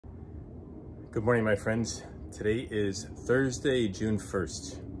Good morning, my friends. Today is Thursday, June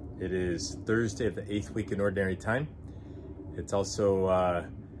 1st. It is Thursday of the 8th week in Ordinary Time. It's also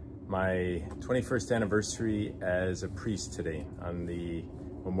my 21st anniversary as a priest today on the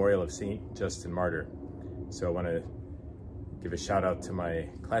memorial of St. Justin Martyr. So I want to give a shout out to my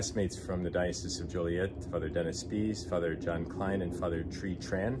classmates from the Diocese of Joliet, Father Dennis Spies, Father John Klein, and Father Tree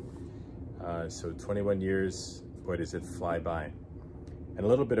Tran. So 21 years, boy does it fly by. And a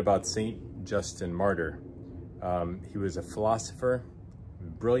little bit about St. Justin Martyr. He was a philosopher,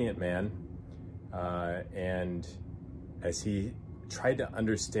 brilliant man, and as he tried to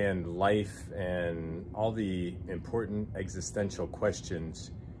understand life and all the important existential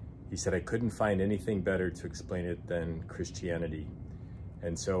questions, he said, I couldn't find anything better to explain it than Christianity.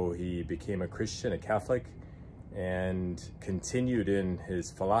 And so he became a Christian, a Catholic, and continued in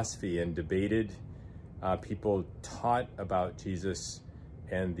his philosophy and debated. People taught about Jesus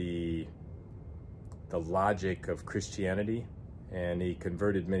and the logic of Christianity, and he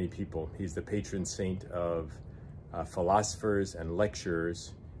converted many people. He's the patron saint of philosophers and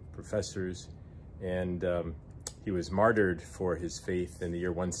lecturers, professors, and he was martyred for his faith in the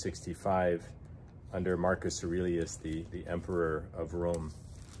year 165 under Marcus Aurelius, the emperor of Rome.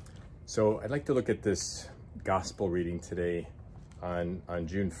 So I'd like to look at this gospel reading today on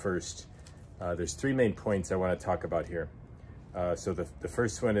June 1st. There's three main points I want to talk about here. So the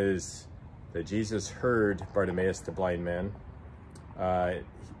first one is that Jesus heard Bartimaeus, the blind man.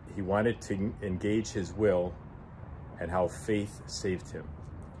 He wanted to engage his will, and how faith saved him.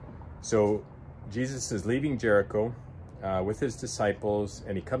 So Jesus is leaving Jericho with his disciples,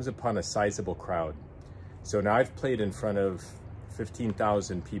 and he comes upon a sizable crowd. So now I've played in front of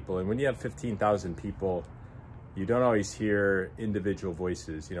 15,000 people, and when you have 15,000 people, you don't always hear individual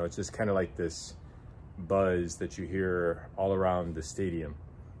voices. You know, it's just kind of like this buzz that you hear all around the stadium.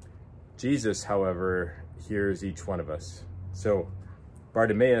 Jesus, however, hears each one of us. So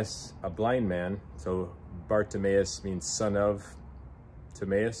Bartimaeus, a blind man, so Bartimaeus means son of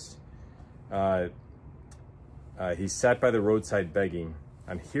Timaeus. He sat by the roadside begging.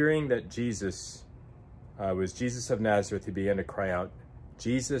 On hearing that Jesus was Jesus of Nazareth, he began to cry out,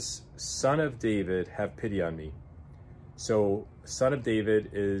 Jesus, son of David, have pity on me. So son of David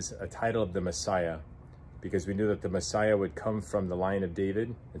is a title of the Messiah, because we knew that the Messiah would come from the line of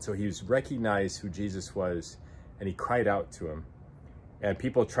David. And so he was recognized who Jesus was, and he cried out to him. And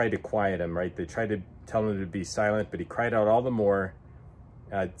people tried to quiet him, right? They tried to tell him to be silent, but he cried out all the more,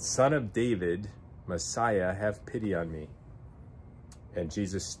 son of David, Messiah, have pity on me. And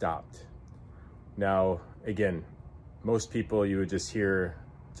Jesus stopped. Now, again, most people, you would just hear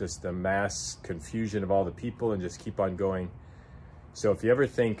just the mass confusion of all the people and just keep on going. So if you ever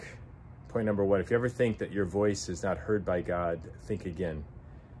think, point number one, if you ever think that your voice is not heard by God, think again.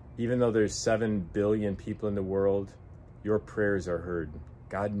 Even though there's 7 billion people in the world, your prayers are heard.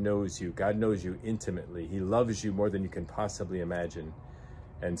 God knows you. God knows you intimately. He loves you more than you can possibly imagine.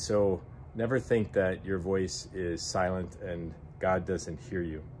 And so never think that your voice is silent and God doesn't hear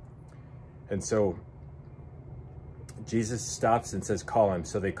you. And so Jesus stops and says, call him.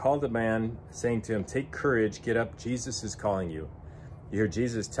 So they called the man, saying to him, take courage, get up, Jesus is calling you. You hear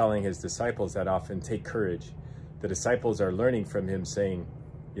Jesus telling his disciples that often, take courage. The disciples are learning from him, saying,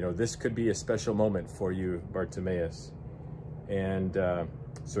 you know, this could be a special moment for you, Bartimaeus. And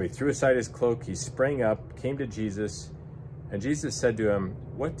so he threw aside his cloak, he sprang up, came to Jesus, and Jesus said to him,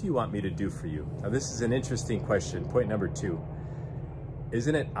 what do you want me to do for you? Now this is an interesting question, point number 2.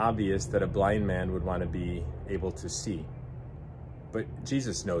 Isn't it obvious that a blind man would want to be able to see? But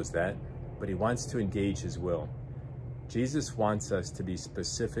Jesus knows that, but he wants to engage his will. Jesus wants us to be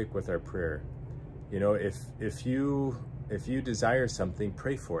specific with our prayer. You know, if you desire something,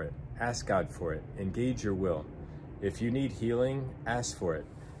 pray for it. Ask God for it. Engage your will. If you need healing, ask for it.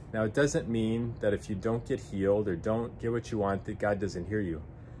 Now, it doesn't mean that if you don't get healed or don't get what you want, that God doesn't hear you.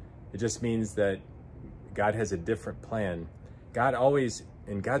 It just means that God has a different plan. God always,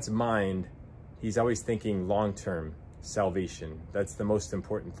 in God's mind, he's always thinking long-term salvation. That's the most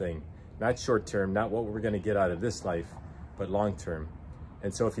important thing. Not short-term, not what we're going to get out of this life, but long-term.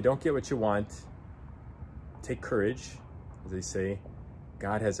 And so if you don't get what you want, take courage, as they say.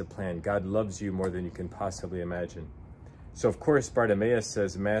 God has a plan. God loves you more than you can possibly imagine. So of course, Bartimaeus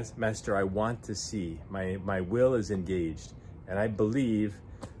says, Master, I want to see. My will is engaged. And I believe,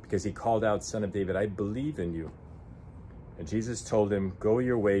 because he called out, Son of David, I believe in you. And Jesus told him, go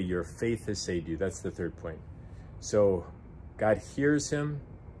your way, your faith has saved you. That's the third point. So God hears him,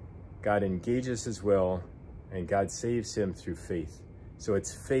 God engages his will, and God saves him through faith. So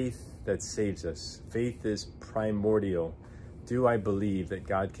it's faith that saves us. Faith is primordial. Do I believe that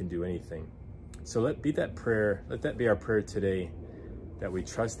God can do anything? So let that be our prayer today, that we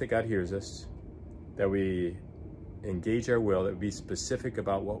trust that God hears us, that we engage our will, that we be specific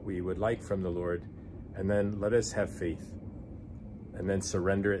about what we would like from the Lord, and then let us have faith, and then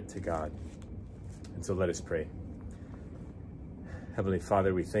surrender it to God. And so let us pray. Heavenly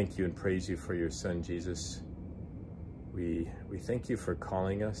Father, we thank you and praise you for your Son, Jesus. We thank you for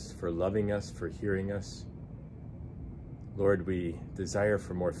calling us, for loving us, for hearing us. Lord, we desire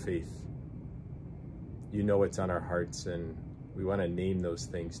for more faith. You know what's on our hearts, and we want to name those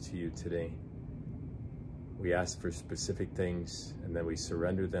things to you today. We ask for specific things, and then we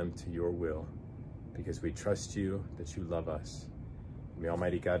surrender them to your will, because we trust you, that you love us. May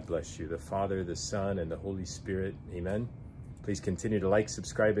Almighty God bless you, the Father, the Son, and the Holy Spirit. Amen. Please continue to like,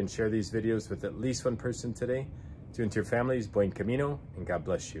 subscribe, and share these videos with at least one person today. To your families, buen camino, and God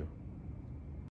bless you.